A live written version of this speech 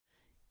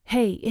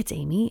Hey, it's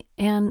Amy,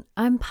 and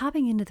I'm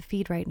popping into the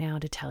feed right now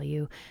to tell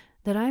you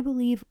that I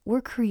believe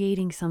we're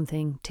creating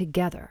something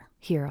together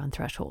here on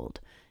Threshold.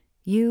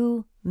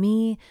 You,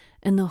 me,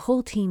 and the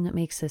whole team that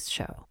makes this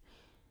show.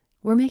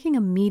 We're making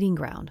a meeting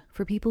ground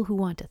for people who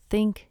want to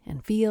think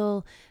and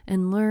feel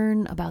and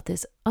learn about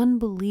this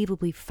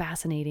unbelievably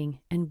fascinating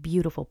and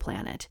beautiful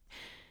planet.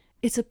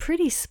 It's a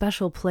pretty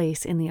special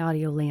place in the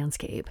audio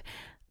landscape,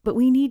 but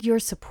we need your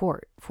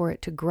support for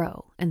it to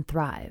grow and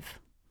thrive.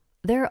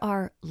 There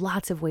are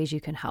lots of ways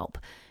you can help.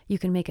 You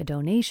can make a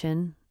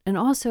donation and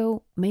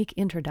also make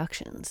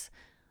introductions.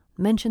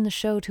 Mention the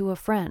show to a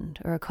friend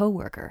or a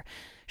coworker.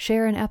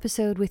 Share an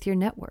episode with your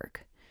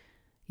network.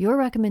 Your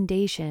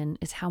recommendation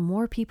is how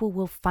more people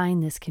will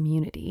find this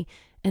community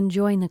and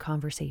join the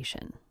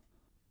conversation.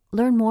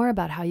 Learn more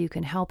about how you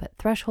can help at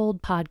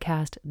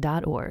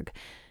thresholdpodcast.org.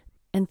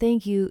 And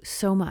thank you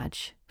so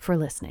much for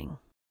listening.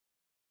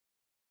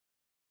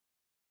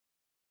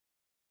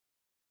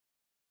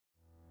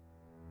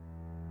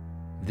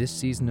 This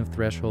season of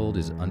Threshold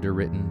is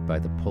underwritten by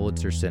the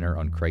Pulitzer Center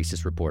on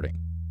Crisis Reporting.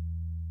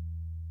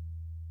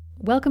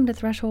 Welcome to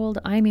Threshold.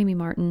 I'm Amy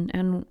Martin,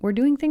 and we're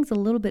doing things a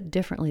little bit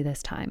differently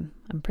this time.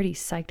 I'm pretty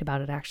psyched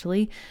about it,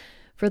 actually.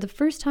 For the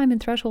first time in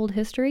Threshold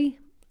history,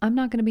 I'm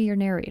not going to be your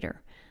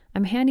narrator.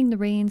 I'm handing the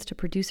reins to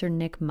producer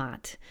Nick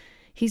Mott.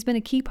 He's been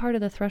a key part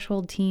of the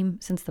Threshold team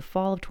since the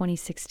fall of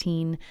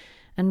 2016,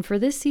 and for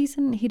this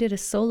season, he did a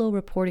solo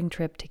reporting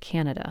trip to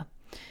Canada.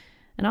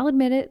 And I'll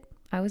admit it,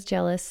 I was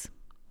jealous.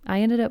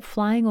 I ended up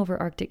flying over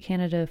Arctic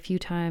Canada a few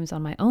times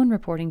on my own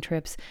reporting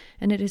trips,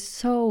 and it is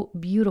so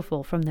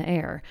beautiful from the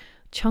air.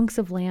 Chunks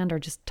of land are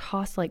just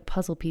tossed like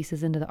puzzle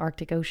pieces into the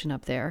Arctic Ocean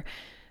up there.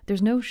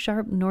 There's no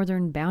sharp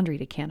northern boundary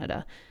to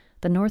Canada.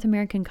 The North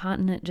American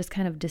continent just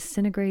kind of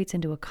disintegrates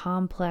into a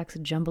complex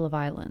jumble of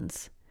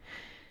islands.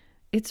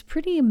 It's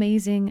pretty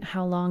amazing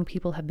how long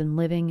people have been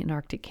living in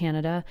Arctic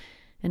Canada,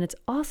 and it's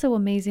also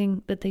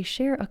amazing that they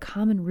share a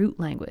common root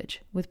language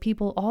with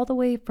people all the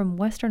way from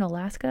Western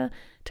Alaska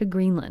to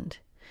Greenland.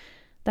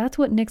 That's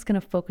what Nick's going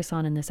to focus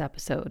on in this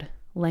episode,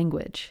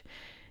 language.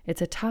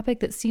 It's a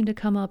topic that seemed to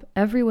come up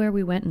everywhere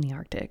we went in the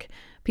Arctic.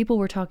 People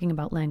were talking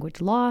about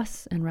language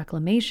loss and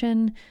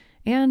reclamation,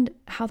 and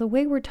how the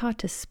way we're taught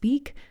to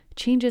speak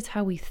changes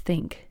how we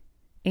think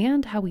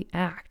and how we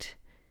act.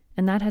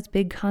 And that has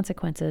big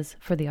consequences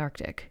for the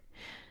Arctic.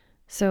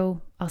 So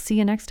I'll see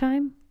you next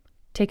time.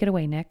 Take it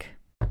away, Nick.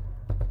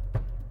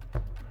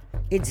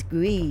 It's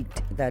greed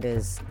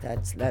that's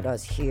led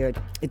us here.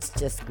 It's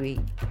just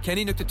greed.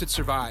 Kenny Inuktitut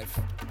survive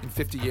in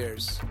 50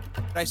 years.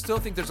 But I still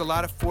think there's a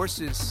lot of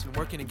forces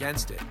working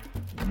against it.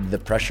 The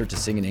pressure to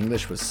sing in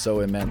English was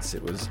so immense.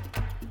 It was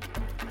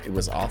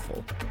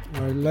awful.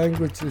 Our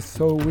language is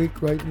so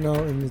weak right now,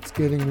 and it's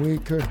getting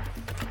weaker.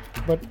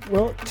 But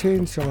we'll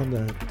change all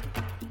that.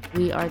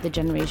 We are the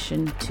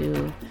generation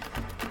to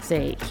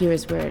say,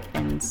 here's where it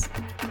ends.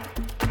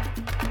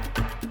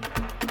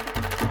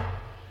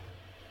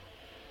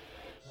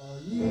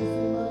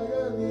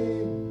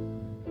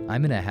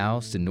 I'm in a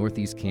house in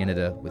northeast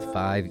Canada with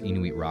 5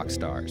 Inuit rock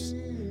stars.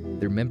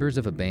 They're members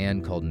of a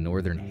band called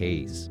Northern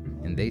Haze,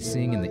 and they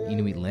sing in the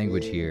Inuit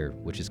language here,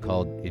 which is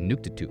called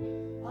Inuktitut.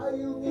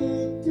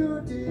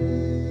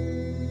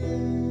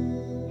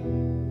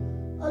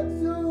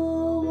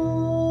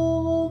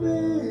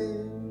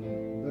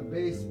 The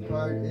bass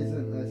part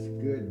isn't as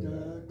good.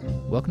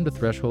 Welcome to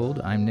Threshold.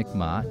 I'm Nick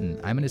Mott, and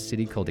I'm in a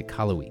city called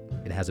Iqaluit.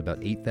 It has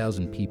about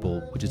 8,000 people,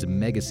 which is a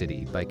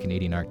megacity by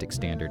Canadian Arctic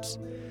standards.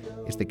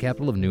 It's the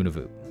capital of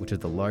Nunavut, which is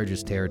the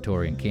largest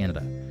territory in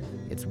Canada.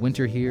 It's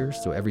winter here,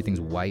 so everything's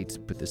white,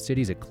 but the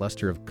city's a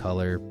cluster of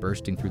color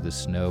bursting through the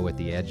snow at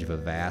the edge of a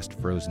vast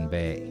frozen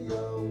bay.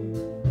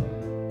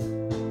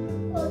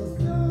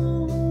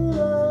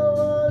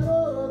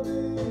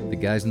 The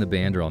guys in the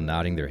band are all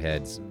nodding their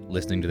heads,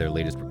 listening to their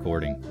latest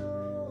recording.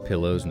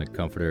 Pillows and a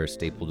comforter are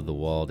stapled to the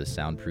wall to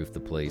soundproof the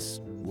place.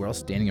 We're all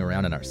standing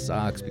around in our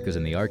socks because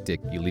in the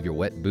Arctic, you leave your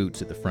wet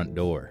boots at the front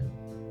door.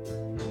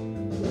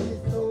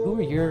 Who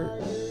are your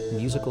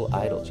musical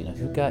idols?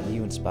 Who got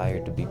you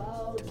inspired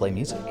to play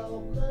music?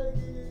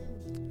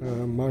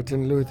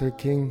 Martin Luther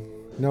King,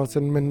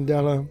 Nelson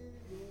Mandela,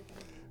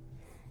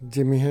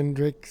 Jimi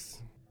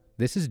Hendrix.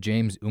 This is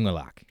James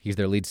Ungalak. He's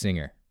their lead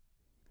singer.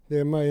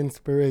 They're my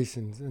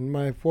inspirations, and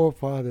my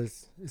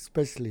forefathers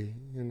especially,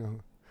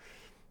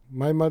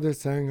 My mother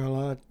sang a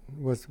lot,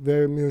 was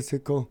very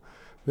musical,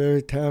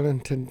 very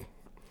talented.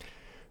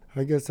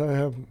 I guess I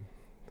have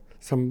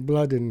some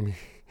blood in me.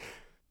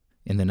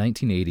 In the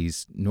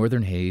 1980s,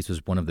 Northern Haze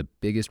was one of the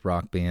biggest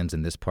rock bands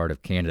in this part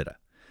of Canada,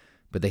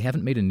 but they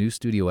haven't made a new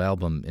studio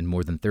album in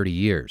more than 30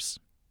 years,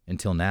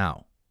 until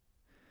now.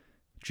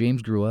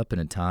 James grew up in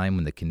a time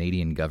when the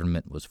Canadian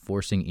government was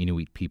forcing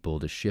Inuit people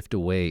to shift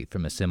away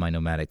from a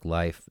semi-nomadic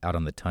life out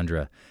on the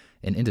tundra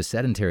and into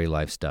sedentary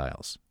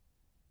lifestyles.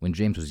 When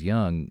James was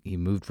young, he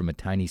moved from a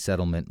tiny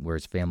settlement where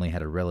his family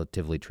had a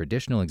relatively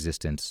traditional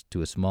existence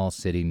to a small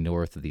city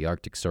north of the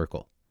Arctic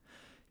Circle.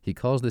 He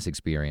calls this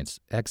experience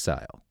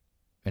exile,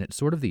 and it's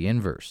sort of the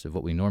inverse of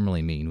what we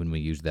normally mean when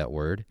we use that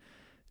word.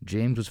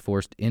 James was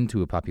forced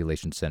into a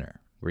population center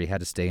where he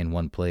had to stay in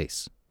one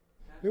place.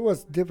 It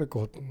was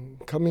difficult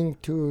coming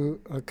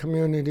to a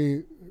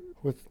community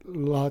with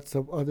lots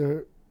of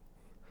other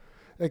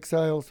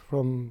exiles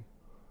from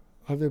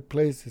other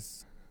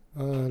places,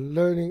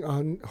 learning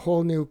a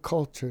whole new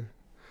culture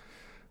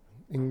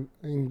in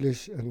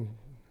English and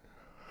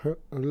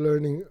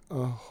learning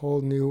a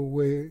whole new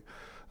way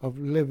of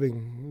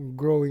living,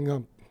 growing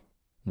up.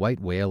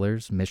 White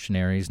whalers,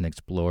 missionaries, and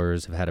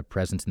explorers have had a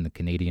presence in the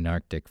Canadian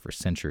Arctic for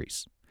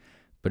centuries.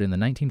 But in the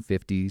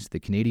 1950s, the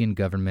Canadian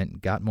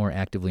government got more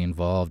actively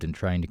involved in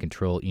trying to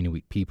control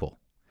Inuit people.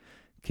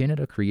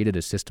 Canada created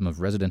a system of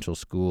residential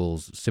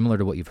schools similar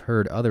to what you've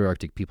heard other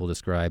Arctic people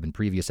describe in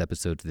previous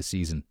episodes this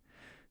season.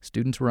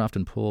 Students were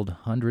often pulled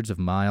hundreds of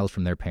miles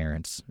from their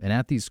parents, and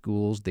at these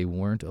schools they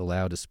weren't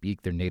allowed to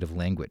speak their native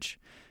language,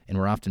 and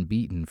were often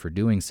beaten for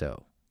doing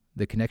so.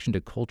 The connection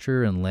to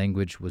culture and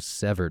language was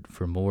severed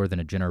for more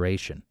than a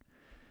generation,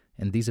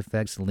 and these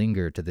effects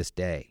linger to this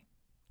day.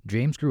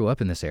 James grew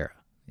up in this era.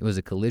 It was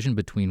a collision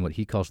between what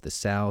he calls the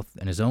South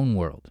and his own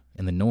world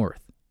in the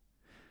North.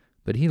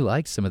 But he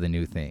liked some of the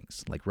new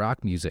things, like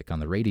rock music on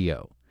the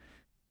radio.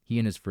 He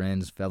and his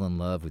friends fell in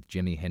love with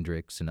Jimi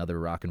Hendrix and other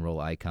rock and roll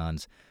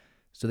icons,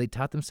 so they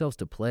taught themselves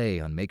to play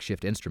on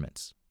makeshift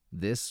instruments.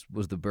 This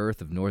was the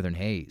birth of Northern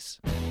Haze.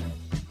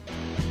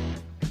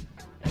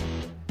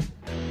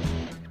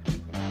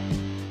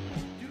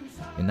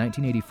 In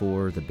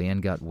 1984, the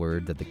band got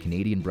word that the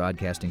Canadian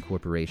Broadcasting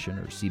Corporation,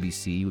 or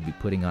CBC, would be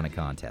putting on a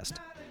contest.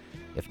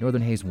 If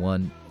Northern Haze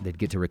won, they'd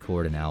get to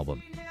record an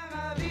album.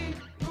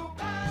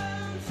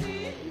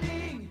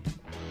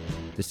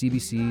 The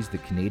CBC is the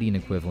Canadian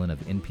equivalent of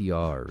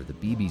NPR or the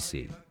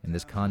BBC, and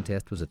this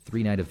contest was a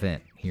 3-night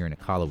event here in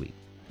Iqaluit.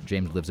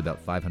 James lives about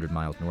 500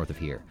 miles north of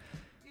here.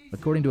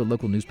 According to a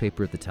local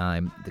newspaper at the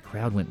time, the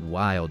crowd went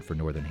wild for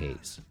Northern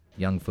Haze.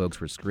 Young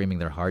folks were screaming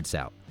their hearts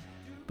out.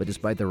 But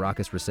despite the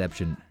raucous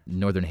reception,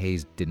 Northern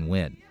Haze didn't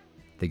win.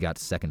 They got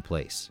second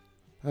place.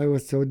 I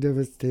was so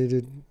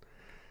devastated.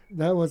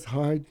 That was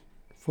hard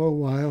for a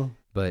while.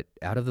 But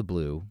out of the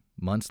blue,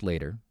 months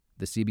later,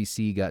 the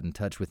CBC got in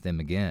touch with them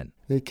again.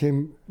 They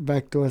came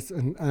back to us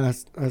and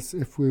asked us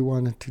if we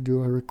wanted to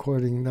do a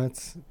recording.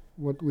 That's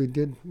what we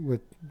did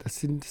with the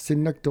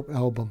Sinuktuk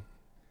album.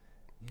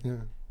 Yeah.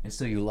 And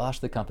so you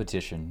lost the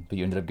competition, but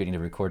you ended up getting to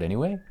record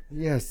anyway?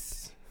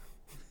 Yes.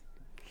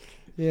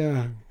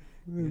 Yeah.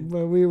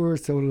 But we were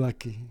so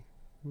lucky.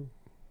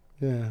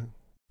 Yeah.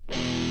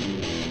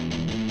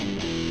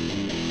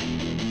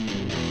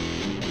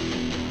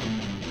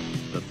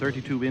 The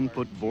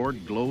 32-input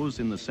board glows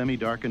in the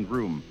semi-darkened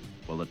room,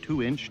 while the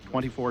 2-inch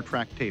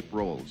 24-track tape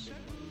rolls.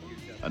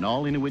 An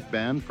all-Inuit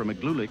band from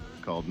Iqaluit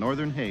called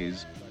Northern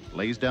Haze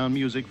lays down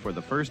music for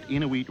the first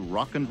Inuit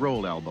rock and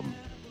roll album.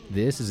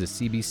 This is a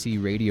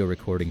CBC radio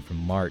recording from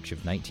March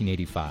of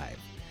 1985.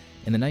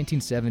 In the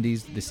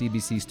 1970s, the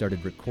CBC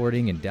started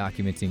recording and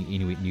documenting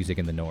Inuit music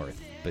in the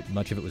North, but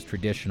much of it was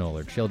traditional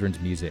or children's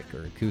music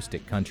or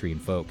acoustic country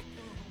and folk.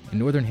 And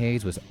Northern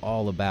Haze was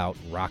all about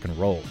rock and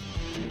roll.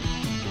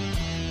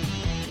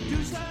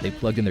 They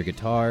plugged in their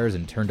guitars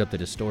and turned up the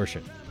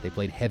distortion. They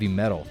played heavy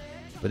metal,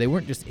 but they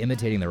weren't just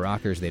imitating the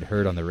rockers they'd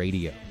heard on the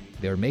radio.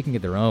 They were making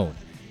it their own.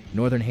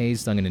 Northern Haze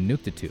sung in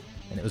Inuktitut,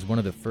 and it was one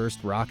of the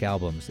first rock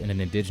albums in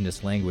an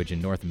indigenous language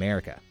in North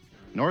America.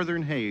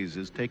 Northern Haze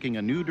is taking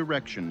a new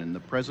direction in the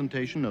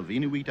presentation of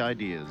Inuit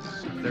ideas.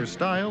 Their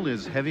style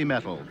is heavy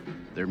metal.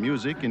 Their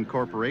music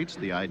incorporates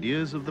the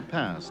ideas of the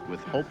past with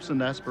hopes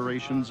and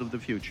aspirations of the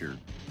future.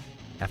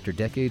 After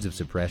decades of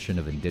suppression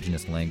of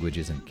indigenous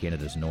languages in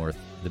Canada's north,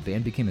 the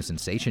band became a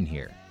sensation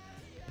here.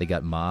 They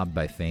got mobbed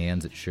by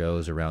fans at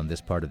shows around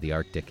this part of the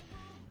Arctic,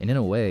 and in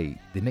a way,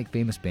 they make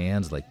famous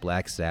bands like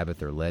Black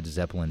Sabbath or Led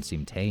Zeppelin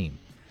seem tame.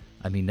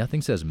 I mean,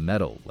 nothing says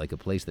metal like a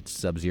place that's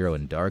sub-zero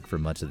and dark for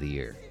much of the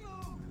year.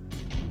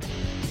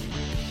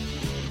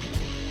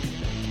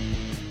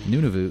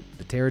 Nunavut,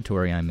 the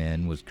territory I'm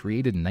in, was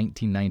created in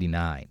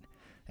 1999.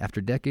 After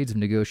decades of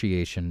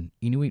negotiation,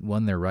 Inuit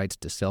won their rights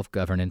to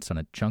self-governance on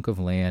a chunk of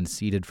land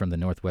ceded from the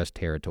Northwest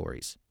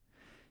Territories.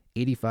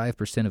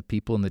 85% of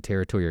people in the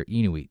territory are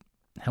Inuit.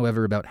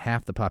 However, about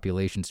half the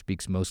population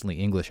speaks mostly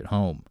English at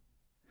home.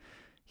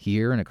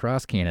 Here and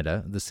across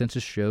Canada, the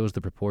census shows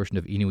the proportion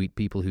of Inuit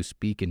people who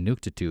speak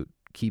Inuktitut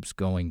keeps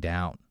going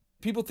down.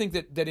 People think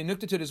that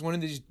Inuktitut is one of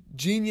these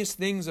genius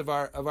things of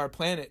our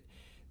planet,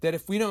 that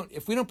if we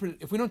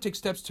don't take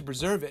steps to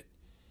preserve it,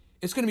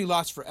 it's going to be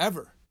lost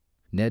forever.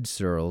 Ned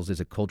Searles is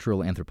a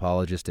cultural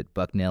anthropologist at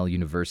Bucknell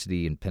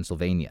University in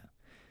Pennsylvania.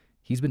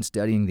 He's been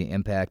studying the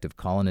impact of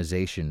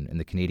colonization in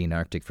the Canadian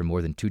Arctic for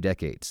more than 2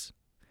 decades.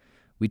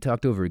 We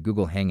talked over a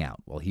Google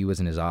Hangout while he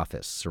was in his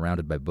office,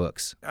 surrounded by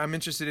books. I'm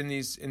interested in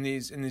these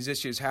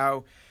issues,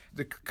 how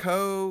the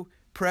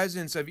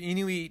co-presence of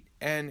Inuit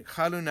and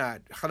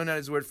Halunat. Halunat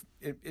is a word,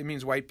 it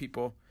means white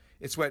people.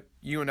 It's what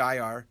you and I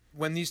are.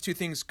 When these two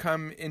things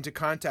come into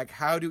contact,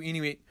 how do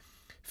Inuit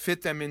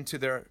fit them into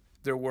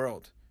their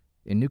world?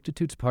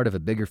 Inuktitut's part of a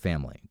bigger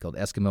family called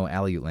Eskimo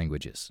Aleut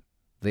languages.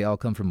 They all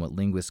come from what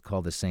linguists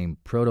call the same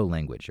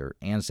proto-language or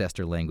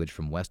ancestor language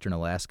from western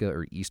Alaska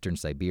or eastern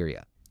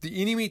Siberia.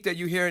 The Inuit that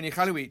you hear in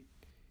Iqaluit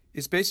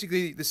is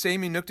basically the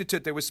same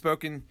Inuktitut that was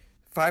spoken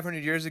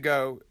 500 years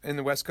ago in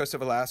the west coast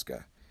of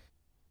Alaska.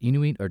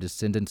 Inuit are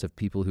descendants of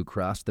people who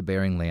crossed the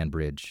Bering Land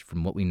Bridge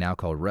from what we now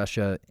call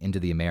Russia into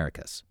the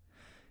Americas.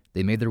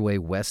 They made their way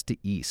west to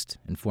east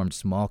and formed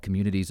small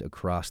communities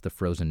across the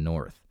frozen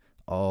north,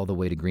 all the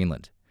way to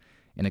Greenland.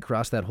 And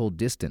across that whole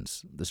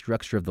distance, the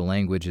structure of the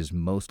language is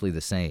mostly the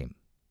same.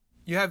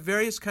 You have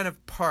various kind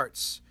of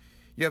parts.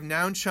 You have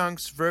noun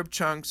chunks, verb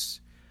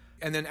chunks,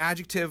 and then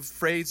adjective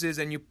phrases,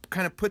 and you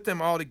kind of put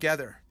them all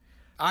together.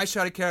 I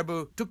shot a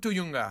caribou, tuktu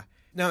yunga.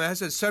 Now, it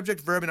has a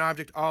subject, verb, and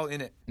object all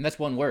in it. And that's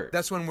one word.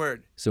 That's one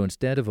word. So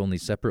instead of only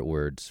separate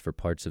words for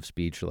parts of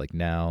speech like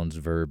nouns,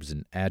 verbs,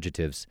 and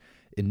adjectives,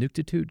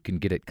 Inuktitut can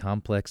get at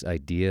complex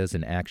ideas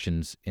and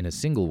actions in a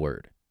single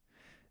word.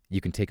 You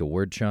can take a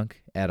word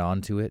chunk, add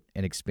on to it,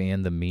 and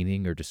expand the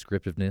meaning or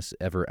descriptiveness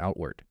ever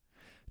outward.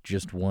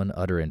 Just one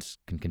utterance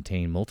can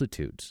contain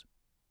multitudes.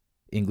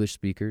 English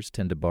speakers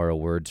tend to borrow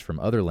words from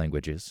other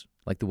languages,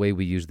 like the way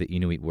we use the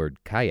Inuit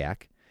word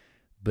kayak,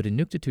 but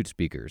Inuktitut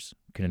speakers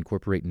can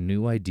incorporate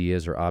new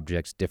ideas or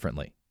objects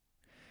differently.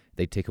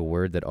 They take a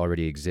word that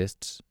already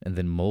exists and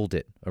then mold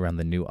it around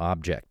the new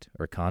object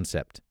or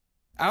concept.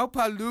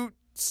 Aupalut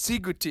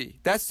siguti.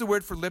 That's the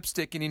word for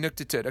lipstick in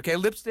Inuktitut. Okay,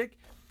 lipstick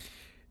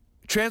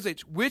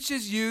translates, which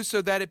is used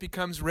so that it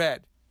becomes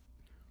red.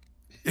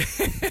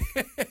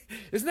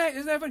 Isn't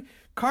that funny?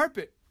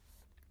 Carpet.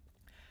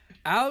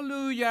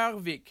 Aulu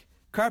yarvik.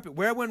 Carpet,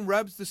 where one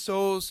rubs the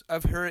soles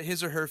of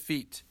his or her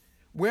feet.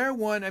 Where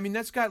one, I mean,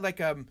 that's got like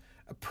a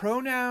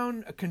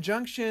pronoun, a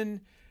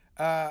conjunction,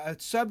 a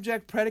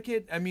subject,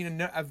 predicate, I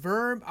mean, a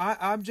verb,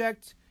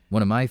 object.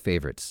 One of my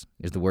favorites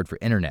is the word for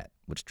internet,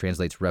 which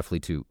translates roughly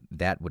to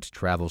that which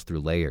travels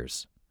through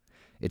layers.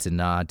 It's a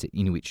nod to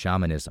Inuit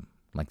shamanism.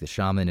 Like the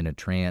shaman in a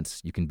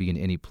trance, you can be in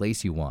any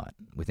place you want,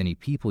 with any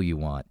people you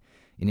want,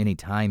 in any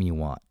time you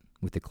want,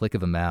 with the click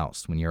of a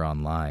mouse when you're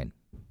online.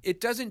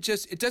 It doesn't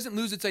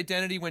lose its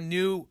identity when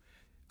new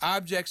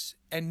objects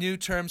and new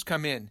terms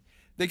come in.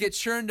 They get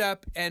churned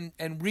up and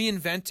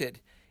reinvented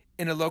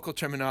in a local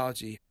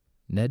terminology.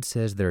 Ned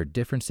says there are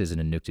differences in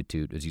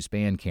Inuktitut as you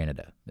span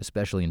Canada,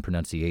 especially in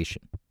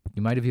pronunciation.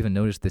 You might have even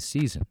noticed this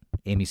season.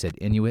 Amy said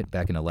Inuit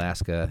back in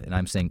Alaska, and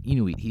I'm saying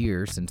Inuit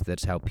here since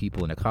that's how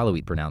people in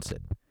Iqaluit pronounce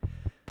it.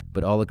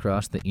 But all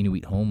across the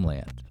Inuit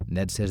homeland,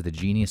 Ned says the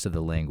genius of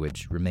the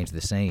language remains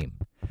the same.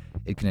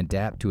 It can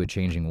adapt to a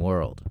changing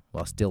world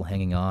while still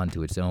hanging on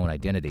to its own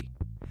identity.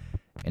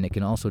 And it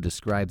can also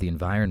describe the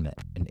environment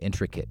in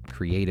intricate,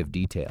 creative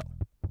detail.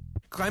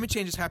 Climate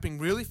change is happening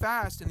really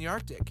fast in the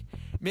Arctic.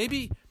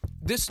 Maybe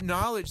this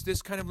knowledge,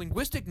 this kind of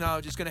linguistic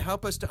knowledge, is going to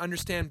help us to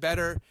understand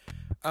better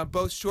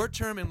both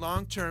short-term and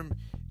long-term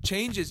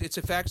changes, its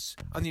effects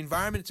on the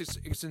environment,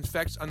 its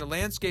effects on the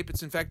landscape,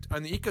 its effect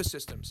on the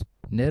ecosystems.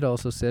 Ned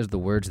also says the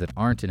words that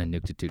aren't in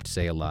Inuktitut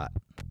say a lot.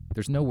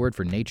 There's no word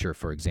for nature,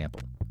 for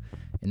example.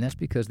 And that's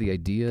because the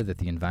idea that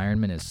the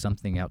environment is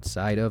something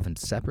outside of and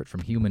separate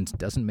from humans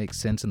doesn't make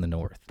sense in the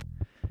North.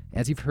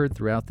 As you've heard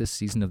throughout this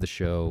season of the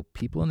show,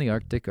 people in the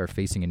Arctic are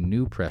facing a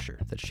new pressure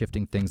that's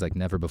shifting things like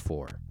never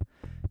before.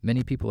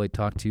 Many people I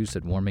talked to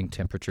said warming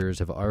temperatures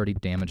have already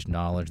damaged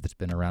knowledge that's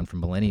been around for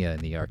millennia in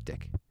the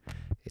Arctic.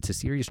 It's a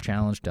serious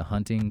challenge to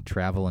hunting,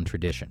 travel, and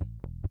tradition.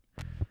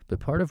 But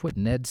part of what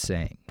Ned's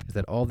saying is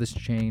that all this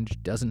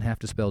change doesn't have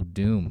to spell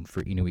doom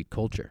for Inuit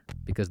culture,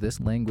 because this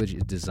language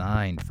is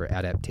designed for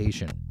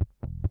adaptation.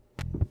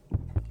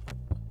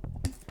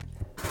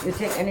 You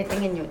take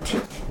anything in your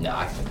teeth? No,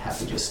 I can have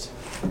to just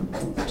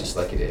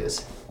like it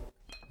is.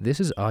 This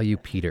is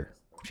Ayu Peter.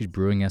 She's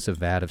brewing us a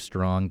vat of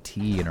strong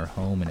tea in her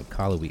home in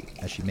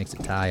Iqaluit as she makes a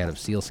tie out of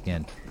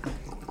sealskin.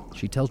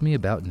 She tells me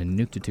about an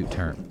Inuktitut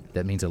term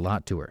that means a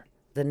lot to her.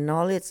 The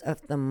knowledge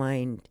of the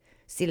mind,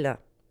 sila.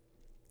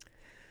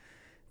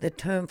 The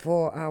term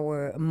for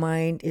our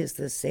mind is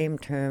the same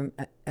term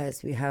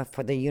as we have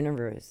for the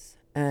universe.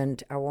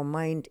 And our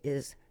mind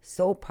is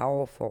so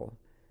powerful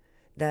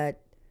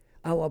that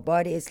our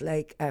body is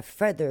like a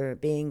feather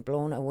being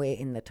blown away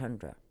in the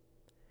tundra.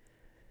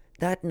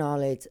 That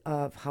knowledge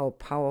of how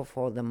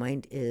powerful the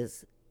mind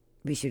is,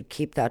 we should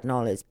keep that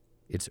knowledge.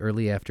 It's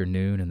early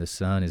afternoon and the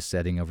sun is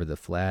setting over the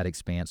flat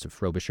expanse of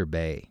Frobisher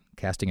Bay,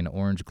 casting an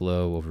orange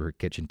glow over her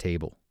kitchen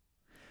table.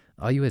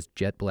 Ayu has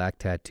jet black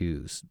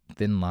tattoos,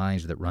 thin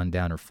lines that run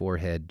down her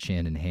forehead,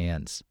 chin, and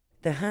hands.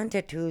 The hand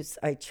tattoos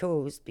I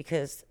chose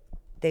because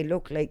they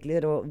look like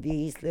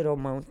little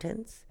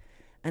mountains,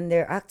 and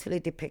they're actually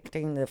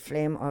depicting the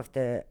flame of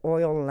the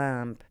oil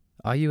lamp.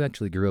 Ayu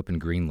actually grew up in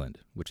Greenland,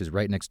 which is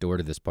right next door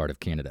to this part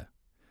of Canada.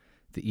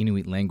 The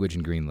Inuit language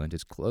in Greenland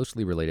is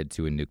closely related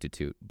to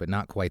Inuktitut, but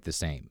not quite the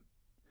same.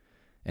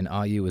 And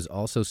Ayu was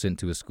also sent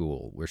to a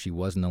school where she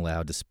wasn't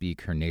allowed to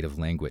speak her native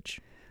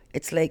language.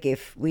 It's like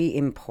if we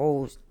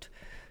imposed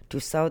to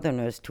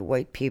Southerners, to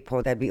white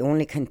people, that we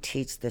only can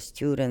teach the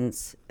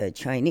students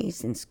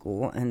Chinese in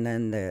school, and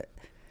then the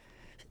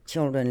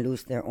children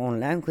lose their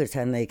own language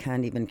and they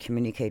can't even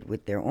communicate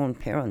with their own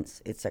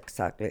parents. It's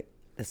exactly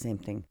the same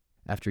thing.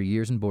 After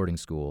years in boarding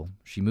school,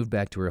 she moved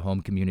back to her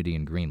home community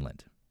in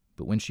Greenland.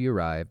 But when she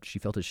arrived, she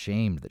felt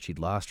ashamed that she'd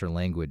lost her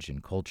language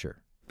and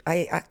culture.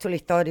 I actually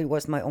thought it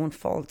was my own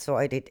fault, so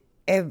I did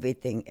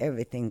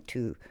everything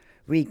to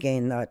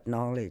regain that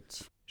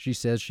knowledge. She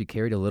says she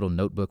carried a little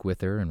notebook with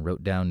her and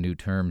wrote down new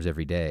terms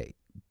every day.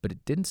 But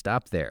it didn't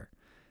stop there.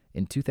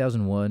 In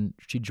 2001,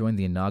 she joined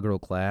the inaugural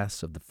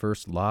class of the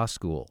first law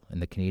school in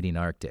the Canadian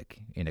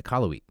Arctic, in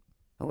Iqaluit.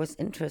 I was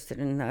interested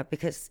in that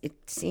because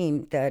it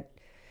seemed that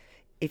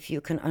if you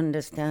can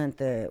understand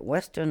the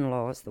Western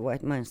laws, the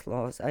white man's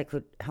laws, I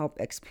could help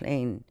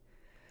explain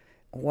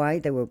why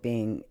they were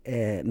being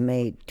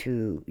made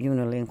to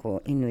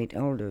unilingual Inuit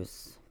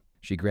elders.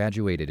 She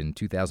graduated in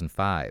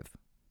 2005.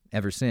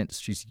 Ever since,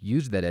 she's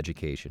used that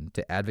education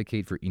to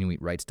advocate for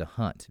Inuit rights to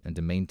hunt and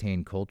to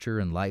maintain culture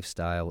and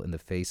lifestyle in the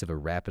face of a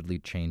rapidly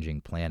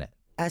changing planet.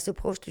 As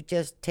opposed to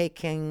just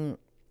taking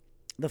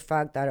the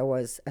fact that I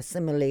was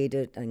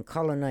assimilated and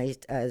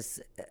colonized as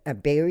a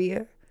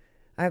barrier,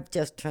 I've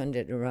just turned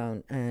it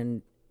around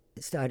and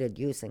started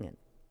using it.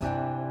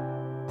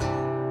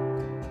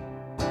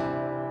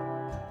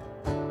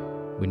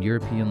 When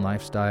European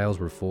lifestyles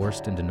were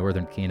forced into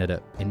northern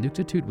Canada,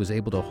 Inuktitut was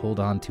able to hold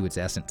on to its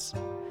essence.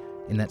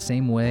 In that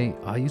same way,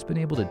 Ayu's been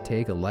able to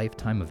take a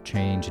lifetime of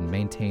change and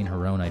maintain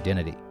her own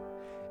identity.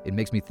 It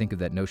makes me think of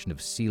that notion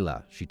of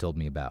sila she told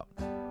me about.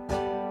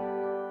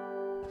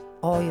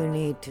 All you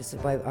need to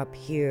survive up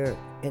here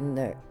in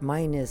the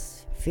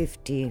minus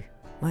 50,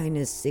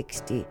 minus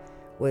 60,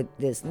 where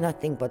there's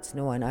nothing but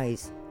snow and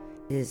ice,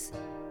 is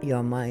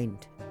your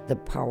mind, the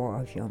power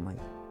of your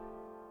mind.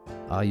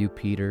 Ayu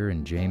Peter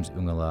and James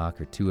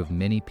Ungalak are two of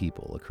many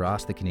people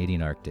across the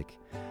Canadian Arctic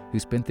who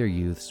spent their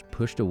youths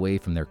pushed away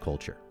from their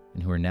culture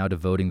and who are now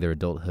devoting their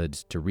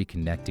adulthoods to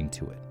reconnecting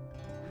to it.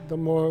 The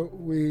more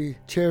we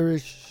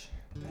cherish,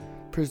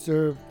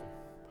 preserve,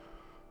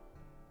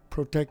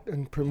 protect,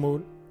 and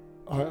promote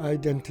our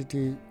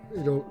identity,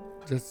 it'll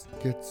just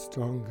get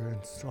stronger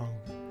and stronger.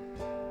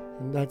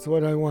 And that's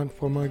what I want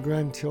for my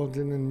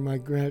grandchildren and my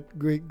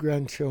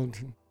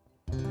great-grandchildren.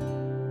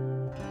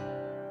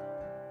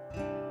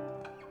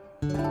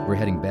 We're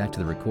heading back to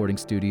the recording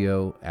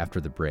studio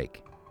after the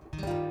break.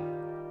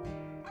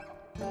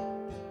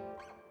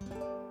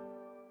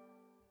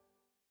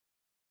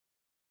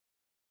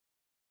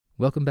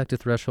 Welcome back to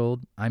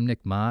Threshold. I'm Nick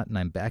Mott, and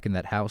I'm back in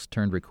that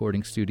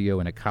house-turned-recording studio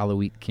in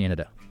Iqaluit,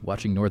 Canada,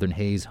 watching Northern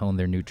Haze hone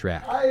their new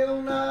track.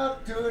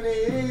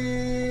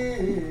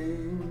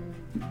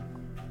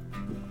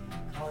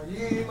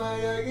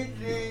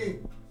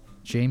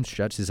 James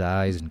shuts his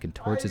eyes and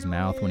contorts his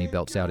mouth when he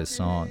belts out his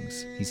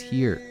songs. He's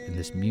here in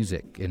this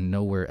music and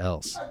nowhere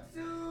else.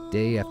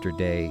 Day after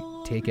day,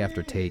 take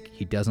after take,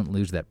 he doesn't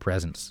lose that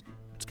presence.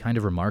 It's kind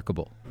of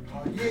remarkable.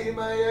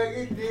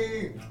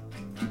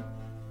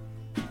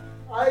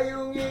 I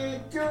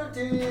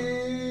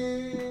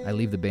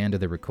leave the band to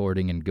their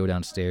recording and go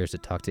downstairs to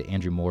talk to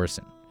Andrew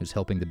Morrison, who's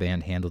helping the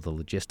band handle the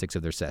logistics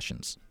of their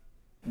sessions.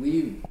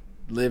 We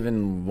live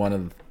in one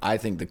of, I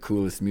think, the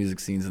coolest music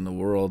scenes in the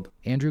world.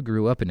 Andrew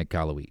grew up in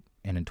Iqaluit,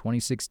 and in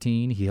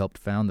 2016 he helped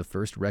found the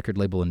first record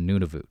label in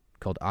Nunavut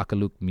called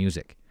Akaluk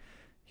Music.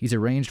 He's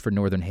arranged for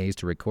Northern Haze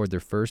to record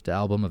their first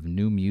album of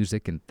new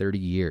music in 30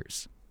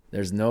 years.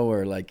 There's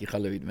nowhere like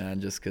Iqaluit,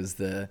 man, just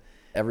because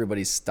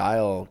everybody's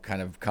style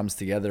kind of comes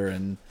together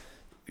and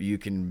you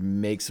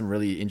can make some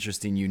really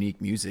interesting, unique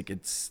music.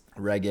 It's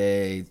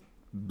reggae,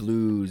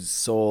 blues,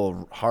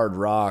 soul, hard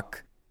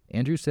rock.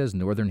 Andrew says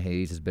Northern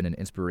Haze has been an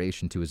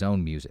inspiration to his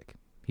own music.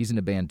 He's in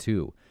a band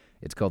too.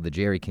 It's called the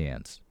Jerry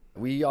Cans.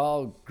 We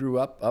all grew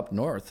up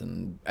north,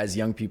 and as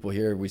young people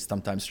here, we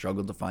sometimes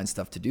struggled to find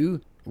stuff to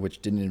do,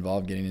 which didn't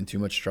involve getting in too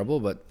much trouble,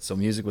 but so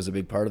music was a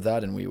big part of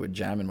that, and we would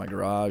jam in my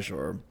garage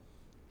or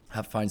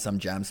find some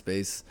jam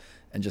space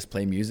and just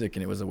play music,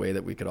 and it was a way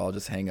that we could all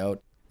just hang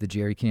out. The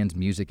Jerry Cans'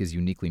 music is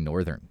uniquely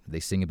northern. They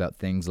sing about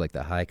things like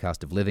the high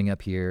cost of living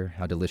up here,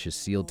 how delicious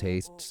seal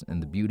tastes, and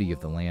the beauty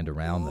of the land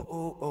around them.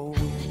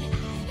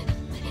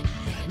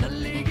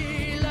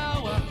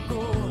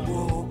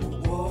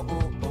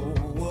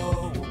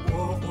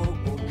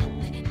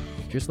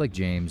 Just like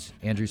James,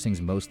 Andrew sings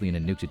mostly in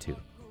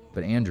Inuktitut.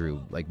 But Andrew,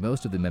 like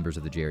most of the members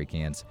of the Jerry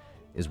Cans,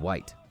 is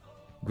white.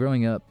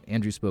 Growing up,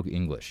 Andrew spoke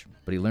English,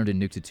 but he learned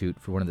Inuktitut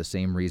for one of the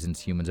same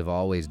reasons humans have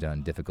always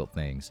done difficult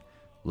things: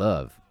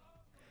 love.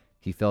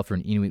 He fell for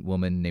an Inuit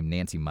woman named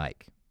Nancy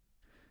Mike.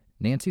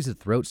 Nancy's a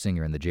throat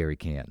singer in the Jerry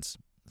Cans.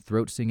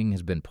 Throat singing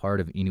has been part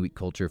of Inuit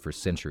culture for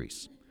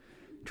centuries.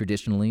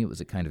 Traditionally, it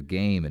was a kind of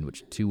game in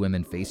which two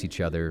women face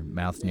each other,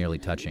 mouths nearly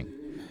touching.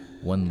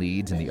 One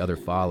leads and the other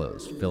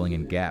follows, filling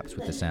in gaps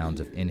with the sounds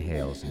of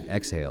inhales and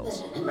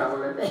exhales.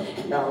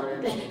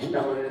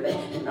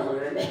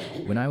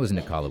 When I was in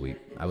Iqaluit,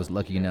 I was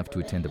lucky enough to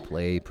attend a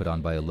play put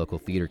on by a local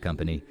theater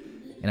company,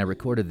 and I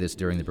recorded this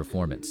during the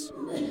performance.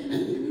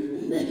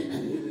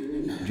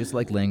 Just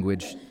like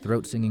language,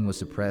 throat singing was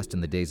suppressed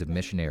in the days of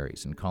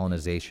missionaries and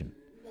colonization.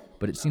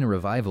 But it's seen a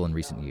revival in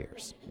recent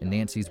years, and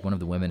Nancy's one of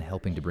the women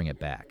helping to bring it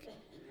back.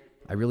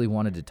 I really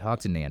wanted to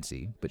talk to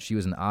Nancy, but she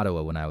was in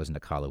Ottawa when I was in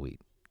Iqaluit,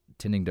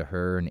 tending to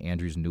her and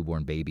Andrew's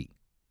newborn baby.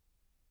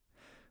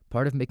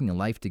 Part of making a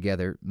life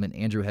together meant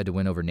Andrew had to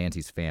win over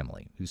Nancy's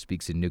family, who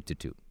speaks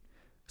Inuktitut.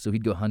 So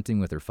he'd go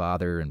hunting with her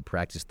father and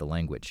practice the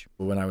language.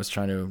 When I was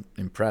trying to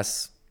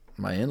impress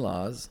my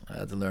in-laws, I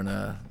had to learn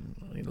a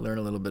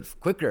little bit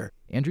quicker.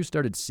 Andrew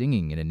started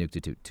singing in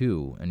Inuktitut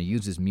too, and he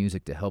used his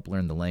music to help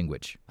learn the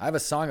language. I have a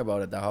song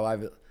about it, how I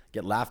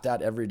get laughed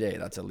at every day.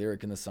 That's a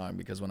lyric in the song,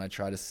 because when I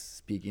try to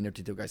speak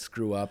Inuktitut, I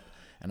screw up,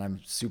 and I'm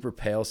super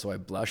pale, so I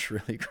blush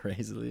really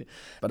crazily.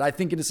 But I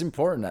think it is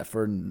important that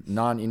for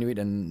non-Inuit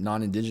and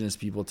non-Indigenous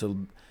people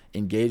to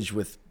engage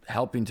with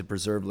helping to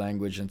preserve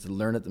language and to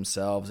learn it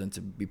themselves and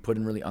to be put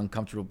in really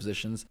uncomfortable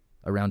positions.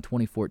 Around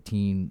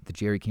 2014, the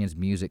Jerry Cans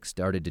music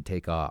started to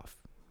take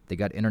off. They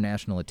got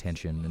international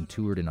attention and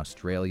toured in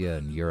Australia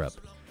and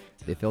Europe.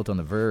 They felt on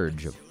the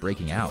verge of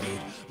breaking out.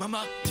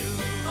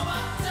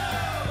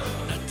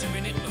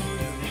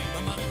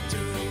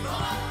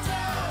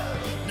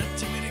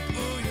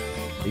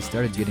 They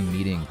started getting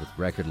meetings with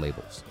record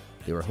labels.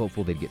 They were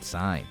hopeful they'd get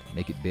signed,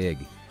 make it big.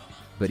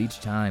 But each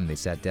time they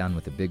sat down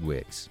with the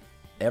bigwigs.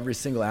 Every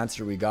single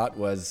answer we got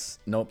was,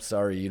 nope,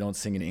 sorry, you don't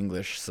sing in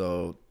English,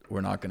 so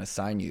we're not going to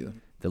sign you.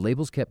 The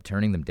labels kept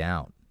turning them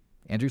down.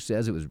 Andrew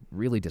says it was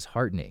really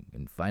disheartening,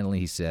 and finally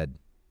he said,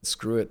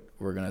 screw it,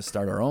 we're going to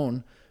start our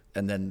own,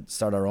 and then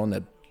start our own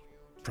that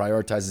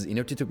prioritizes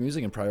Inuktitut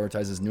music and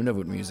prioritizes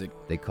Nunavut music.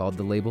 They called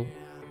the label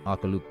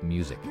Akaluk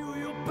Music.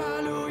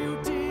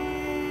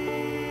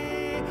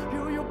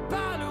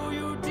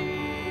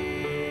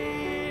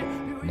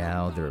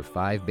 Now there are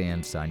 5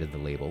 bands signed to the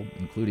label,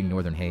 including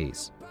Northern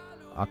Haze.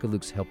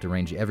 Akaluks helped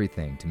arrange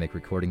everything to make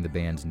recording the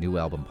band's new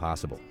album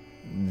possible.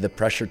 The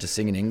pressure to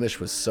sing in English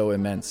was so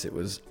immense. It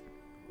was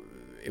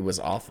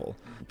awful.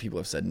 People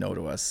have said no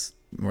to us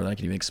more than I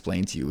can even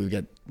explain to you. We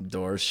get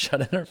doors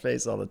shut in our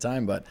face all the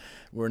time, but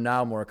we're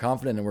now more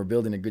confident, and we're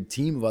building a good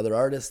team of other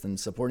artists and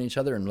supporting each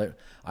other. And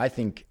I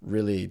think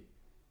really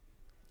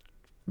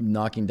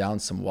knocking down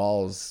some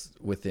walls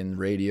within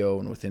radio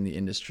and within the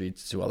industry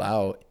to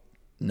allow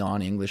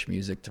non-English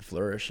music to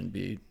flourish and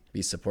be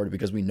supported,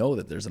 because we know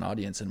that there's an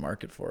audience and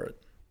market for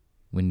it.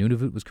 When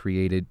Nunavut was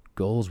created,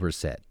 goals were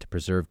set to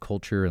preserve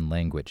culture and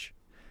language,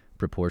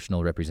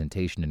 proportional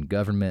representation in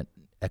government,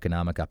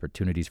 economic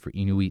opportunities for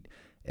Inuit,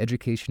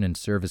 education and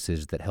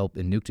services that help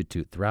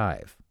Inuktitut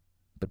thrive.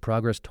 But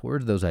progress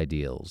toward those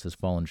ideals has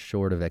fallen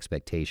short of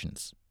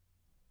expectations.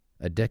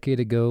 A decade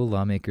ago,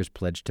 lawmakers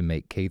pledged to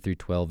make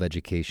K-12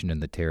 education in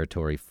the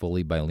territory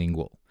fully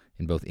bilingual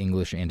in both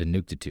English and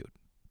Inuktitut.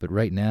 But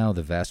right now,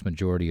 the vast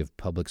majority of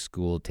public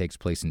school takes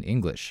place in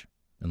English.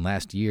 And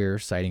last year,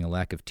 citing a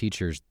lack of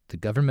teachers, the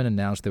government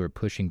announced they were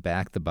pushing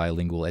back the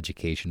bilingual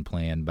education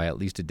plan by at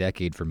least a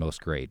decade for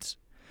most grades.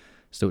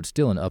 So it's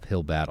still an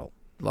uphill battle.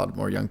 A lot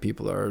more young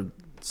people are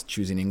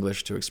choosing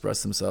English to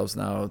express themselves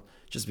now,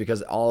 just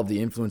because all of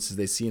the influences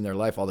they see in their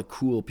life, all the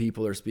cool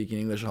people are speaking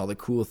English, all the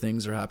cool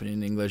things are happening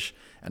in English.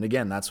 And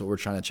again, that's what we're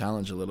trying to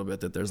challenge a little bit,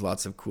 that there's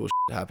lots of cool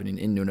shit happening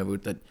in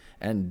Nunavut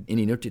and in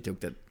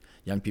Inuktitut that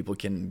young people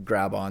can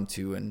grab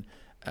onto and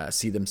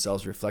see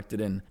themselves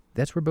reflected in.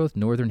 That's where both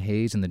Northern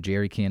Haze and the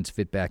Jerry Cans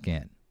fit back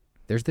in.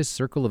 There's this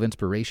circle of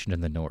inspiration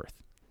in the North.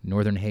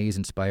 Northern Haze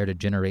inspired a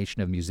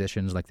generation of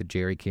musicians like the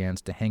Jerry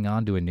Cans to hang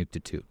on to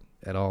Inuktitut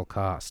at all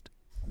cost.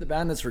 The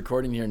band that's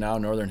recording here now,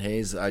 Northern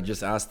Haze, I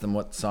just asked them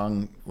what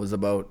song was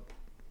about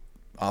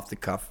off the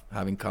cuff,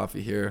 having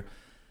coffee here.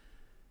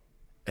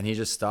 And he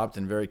just stopped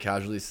and very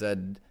casually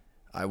said,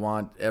 I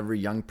want every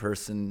young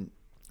person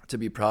to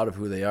be proud of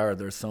who they are.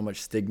 There's so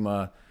much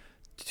stigma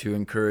to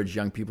encourage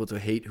young people to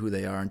hate who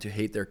they are and to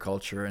hate their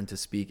culture and to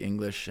speak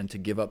English and to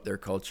give up their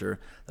culture,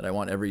 that I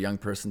want every young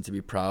person to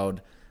be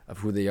proud of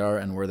who they are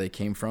and where they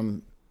came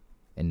from.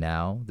 And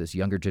now, this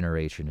younger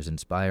generation is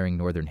inspiring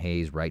Northern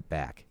Haze right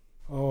back.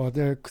 Oh,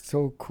 they're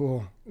so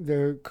cool.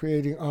 They're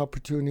creating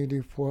opportunity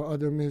for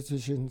other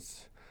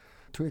musicians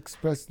to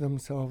express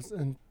themselves.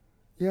 And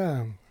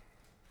yeah,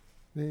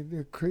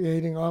 they're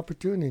creating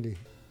opportunity.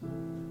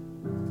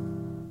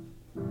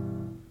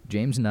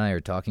 James and I are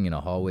talking in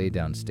a hallway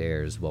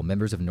downstairs while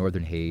members of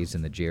Northern Haze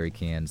and the Jerry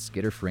Cans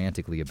skitter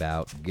frantically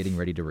about, getting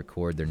ready to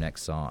record their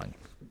next song.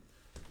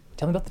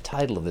 Tell me about the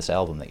title of this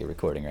album that you're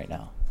recording right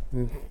now.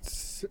 In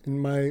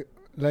my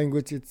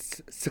language,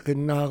 it's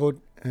Sikinarut,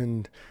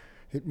 and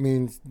it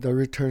means the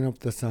return of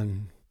the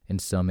sun. In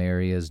some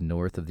areas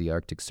north of the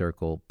Arctic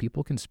Circle,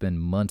 people can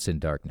spend months in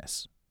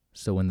darkness.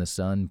 So when the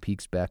sun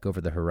peeks back over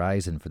the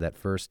horizon for that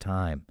first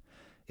time,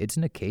 it's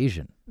an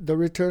occasion. The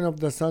return of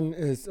the sun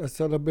is a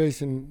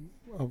celebration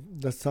of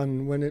the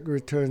sun when it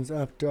returns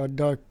after a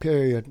dark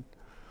period,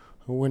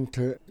 a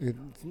winter. It's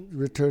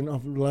return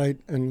of light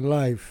and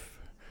life.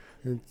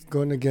 It's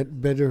going to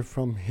get better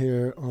from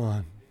here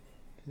on.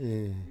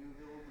 Yeah.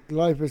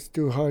 Life is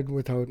too hard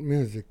without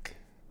music.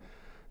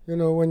 You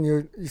know, when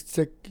you're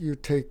sick, you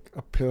take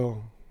a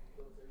pill.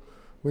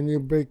 When you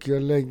break your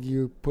leg,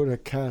 you put a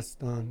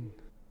cast on.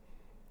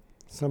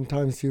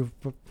 Sometimes you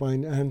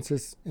find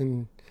answers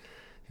in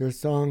your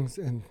songs,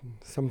 and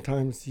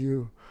sometimes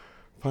you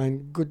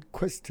find good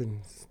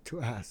questions to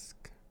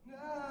ask.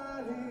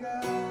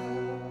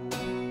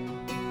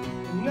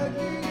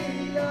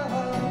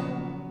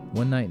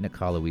 One night in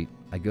Iqaluit,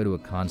 I go to a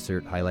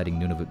concert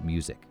highlighting Nunavut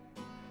music.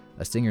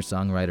 A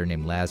singer-songwriter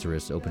named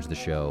Lazarus opens the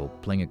show,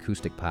 playing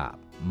acoustic pop,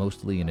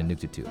 mostly in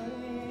Inuktitut.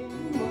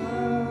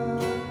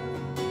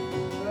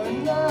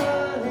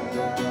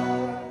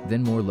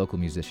 Then more local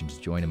musicians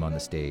join him on the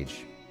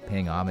stage,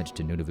 paying homage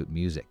to Nunavut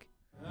music.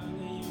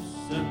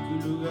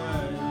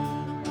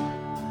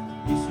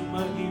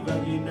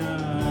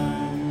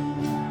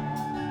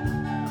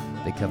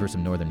 They cover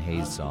some Northern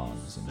Haze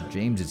songs, and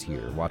James is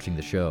here watching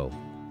the show.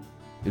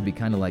 It would be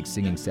kind of like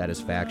singing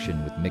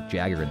Satisfaction with Mick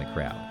Jagger in the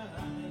crowd.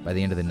 By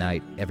the end of the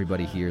night,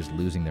 everybody here is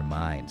losing their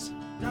minds.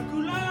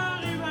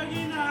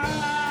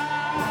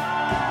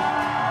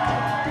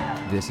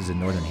 This is a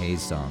Northern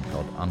Haze song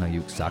called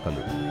Angayuk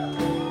Sakalu.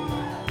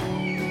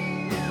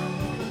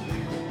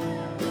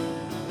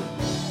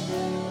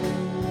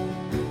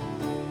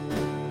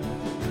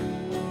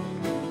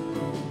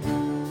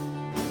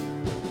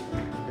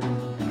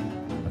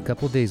 A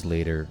couple days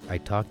later, I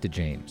talked to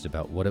James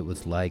about what it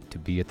was like to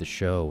be at the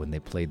show when they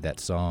played that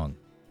song.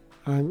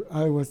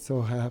 I was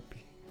so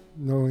happy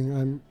knowing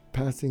I'm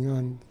passing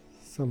on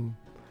some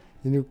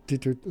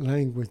Inuktitut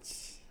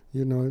language,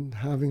 and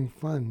having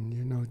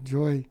fun,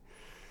 joy.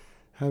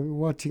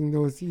 Watching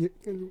those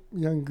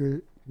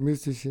younger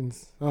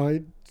musicians,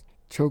 it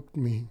choked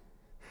me.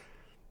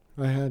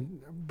 I had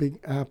a big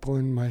apple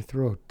in my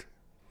throat.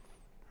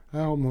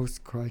 I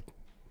almost cried.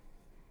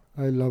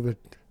 I love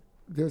it.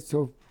 There's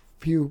so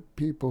few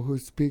people who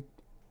speak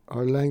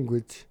our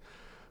language.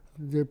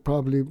 They'll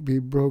probably be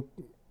broke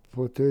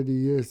for 30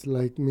 years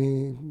like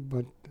me,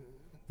 but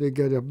they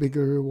get a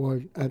bigger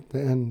reward at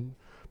the end,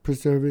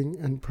 preserving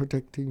and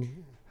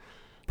protecting,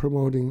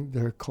 promoting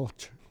their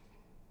culture.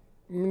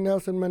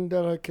 Nelson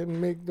Mandela can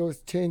make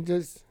those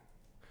changes,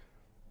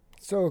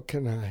 so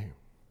can I.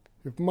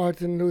 If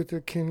Martin Luther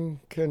King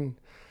can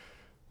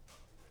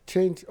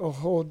change a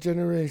whole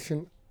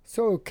generation,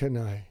 so can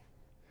I.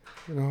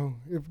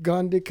 If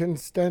Gandhi can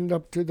stand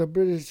up to the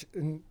British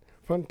in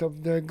front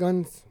of their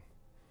guns,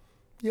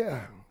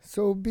 yeah,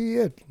 so be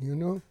it,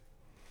 Yeah.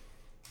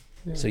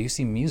 So you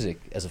see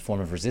music as a form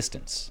of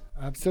resistance?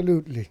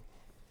 Absolutely.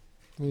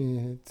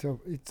 Yeah,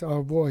 it's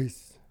our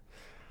voice.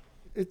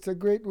 It's a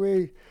great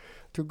way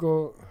to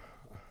go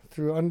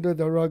through under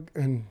the rug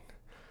and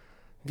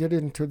get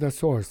into the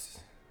source.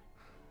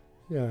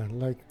 Yeah,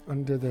 like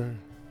under the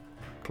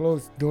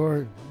closed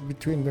door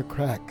between the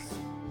cracks.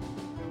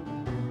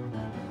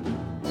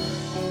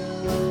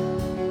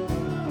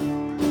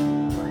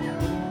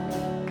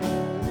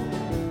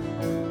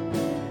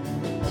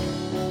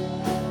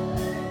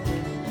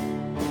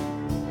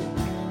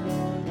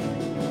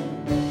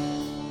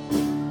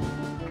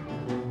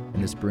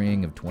 In the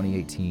spring of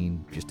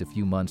 2018, just a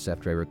few months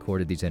after I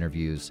recorded these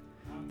interviews,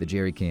 the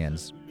Jerry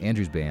Cans,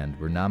 Andrew's band,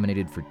 were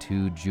nominated for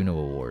 2 Juno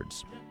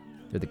Awards.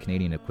 They're the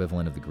Canadian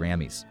equivalent of the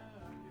Grammys.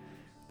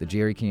 The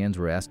Jerry Cans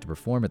were asked to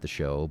perform at the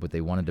show, but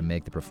they wanted to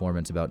make the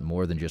performance about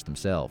more than just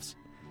themselves.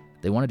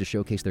 They wanted to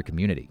showcase their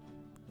community.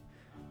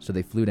 So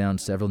they flew down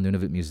several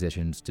Nunavut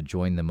musicians to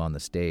join them on the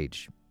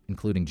stage,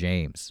 including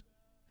James.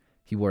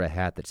 He wore a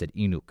hat that said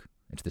Inuk.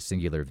 It's the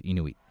singular of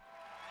Inuit.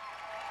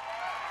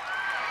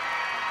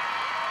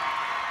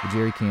 The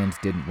Jerry Cans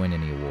didn't win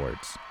any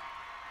awards,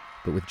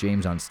 but with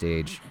James on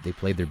stage, they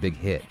played their big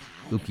hit,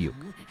 Ukiuk.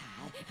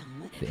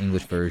 The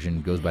English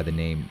version goes by the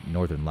name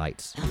Northern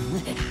Lights.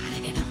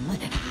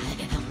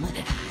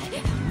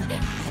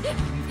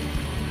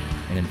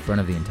 And in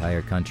front of the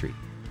entire country,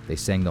 they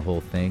sang the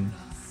whole thing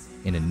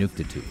in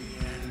Inuktitut.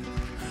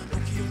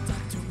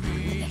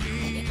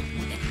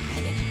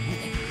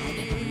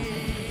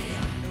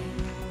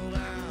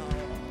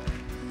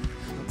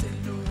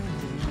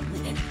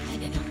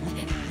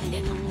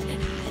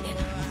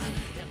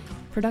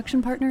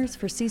 Production partners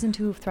for Season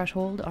 2 of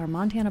Threshold are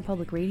Montana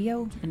Public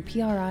Radio and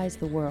PRI's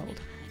The World.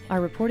 Our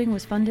reporting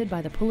was funded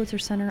by the Pulitzer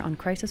Center on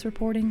Crisis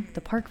Reporting,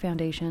 the Park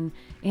Foundation,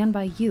 and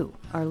by you,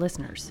 our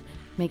listeners.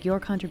 Make your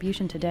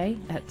contribution today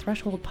at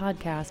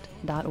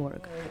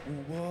thresholdpodcast.org.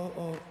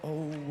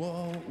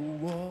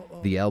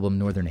 The album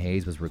Northern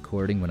Haze was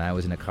recording when I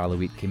was in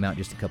Iqaluit came out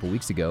just a couple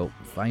weeks ago.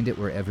 Find it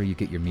wherever you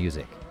get your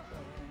music.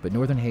 But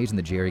Northern Haze and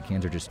the Jerry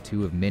Cans are just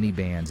 2 of many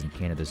bands in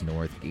Canada's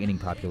north, gaining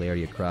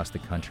popularity across the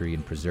country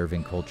and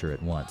preserving culture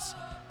at once.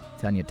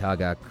 Tanya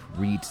Tagak,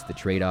 Reet, The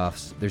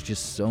Trade-Offs, there's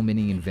just so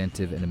many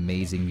inventive and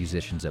amazing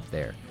musicians up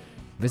there.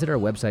 Visit our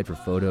website for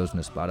photos and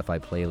a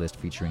Spotify playlist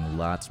featuring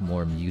lots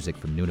more music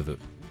from Nunavut.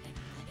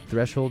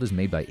 Threshold is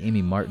made by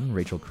Amy Martin,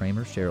 Rachel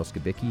Kramer, Cheryl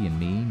Skibicki, and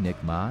me,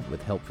 Nick Mott,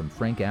 with help from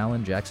Frank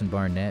Allen, Jackson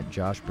Barnett,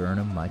 Josh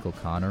Burnham, Michael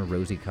Connor,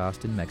 Rosie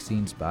Costin,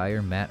 Maxine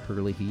Spire, Matt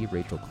Hurley,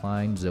 Rachel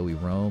Klein, Zoe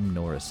Rome,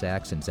 Nora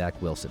Sachs, and Zach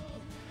Wilson.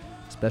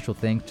 Special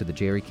thanks to the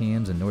Jerry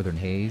Cans and Northern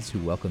Haze, who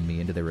welcomed me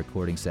into their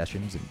recording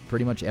sessions, and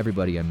pretty much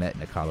everybody I met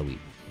in Iqaluit.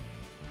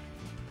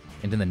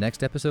 And in the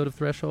next episode of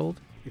Threshold,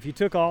 If you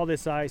took all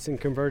this ice and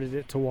converted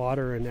it to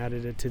water and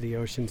added it to the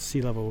ocean,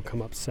 sea level will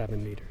come up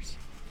 7 meters.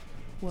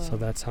 Whoa. So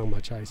that's how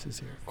much ice is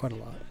here, quite a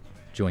lot.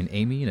 Join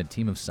Amy and a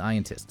team of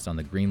scientists on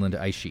the Greenland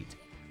ice sheet.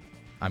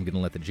 I'm going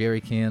to let the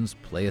jerry cans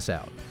play us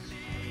out.